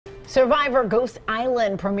Survivor Ghost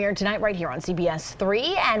Island premiered tonight right here on CBS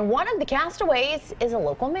 3, and one of the castaways is a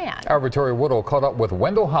local man. Our Vittoria Woodill caught up with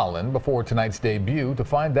Wendell Holland before tonight's debut to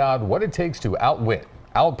find out what it takes to outwit,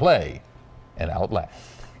 outplay, and outlast.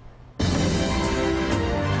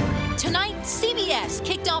 Tonight, CBS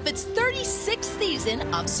kicked off its 36th season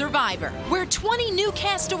of Survivor, where 20 new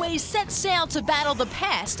castaways set sail to battle the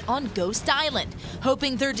past on Ghost Island,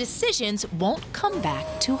 hoping their decisions won't come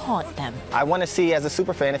back to haunt them. I want to see, as a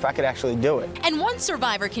superfan, if I could actually do it. And one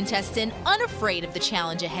Survivor contestant unafraid of the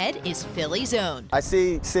challenge ahead is Philly's own. I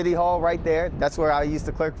see City Hall right there. That's where I used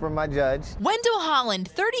to clerk for my judge. Wendell Holland,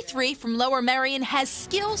 33, from Lower Merion, has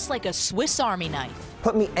skills like a Swiss Army knife.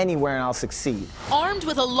 Put me anywhere and I'll succeed. Armed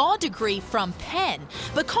with a law degree from Penn,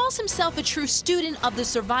 but calls himself a true student of the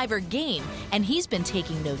Survivor game, and he's been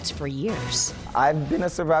taking notes for years. I've been a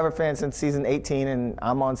Survivor fan since season 18, and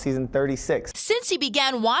I'm on season 36. Since he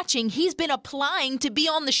began watching, he's been applying to be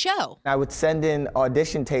on the show. I would send in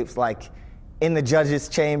audition tapes like in the judges'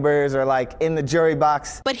 chambers or like in the jury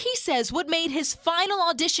box. But he says what made his final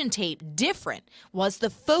audition tape different was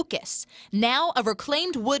the focus. Now a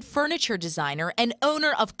reclaimed wood furniture designer and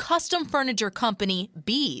owner of custom furniture company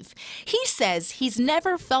Beeve. He says he's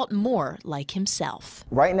never felt more like himself.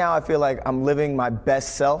 Right now I feel like I'm living my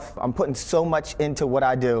best self. I'm putting so much into what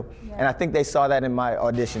I do, and I think they saw that in my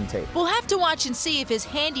audition tape. We'll have to watch and see if his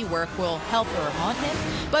handiwork will help or haunt him.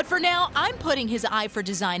 But for now, I'm putting his eye for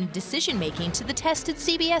design and decision-making to the test at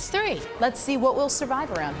CBS 3. Let's see what will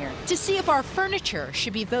survive around here. To see if our furniture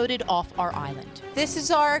should be voted off our island. This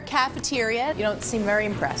is our cafeteria. You don't seem very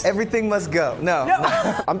impressed. Everything must go. No.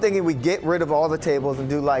 I'm thinking we get rid of all the tables and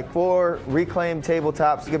do like 4 reclaimed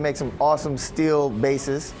tabletops. We can make some awesome steel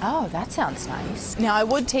bases. Oh, that sounds nice. Now, I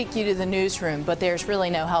would take you to the newsroom, but there's really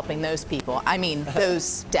no helping those people. I mean,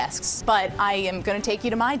 those desks. But I am going to take you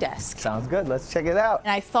to my desk. Sounds good. Let's check it out.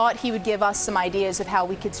 And I thought he would give us some ideas of how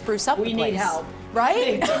we could spruce up the place. We need help.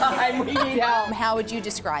 Right? Big time, we need help. How would you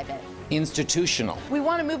describe it? Institutional. We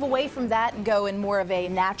want to move away from that and go in more of a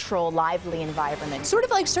natural, lively environment. Sort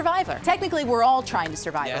of like Survivor. Technically, we're all trying to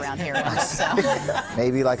survive around here. So.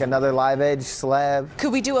 Maybe like another live edge slab.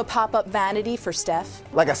 Could we do a pop-up vanity for Steph?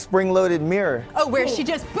 Like a spring-loaded mirror. Oh, where she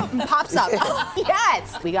just pops up.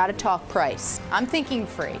 Yes! We got to talk price. I'm thinking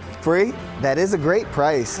free. Free? That is a great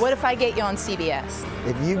price. What if I get you on CBS?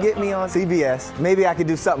 If you get me on CBS, maybe I could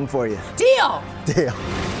do something for you. Deal! Deal.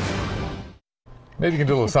 Maybe you can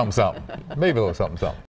do a little something, something. Maybe a little something, something.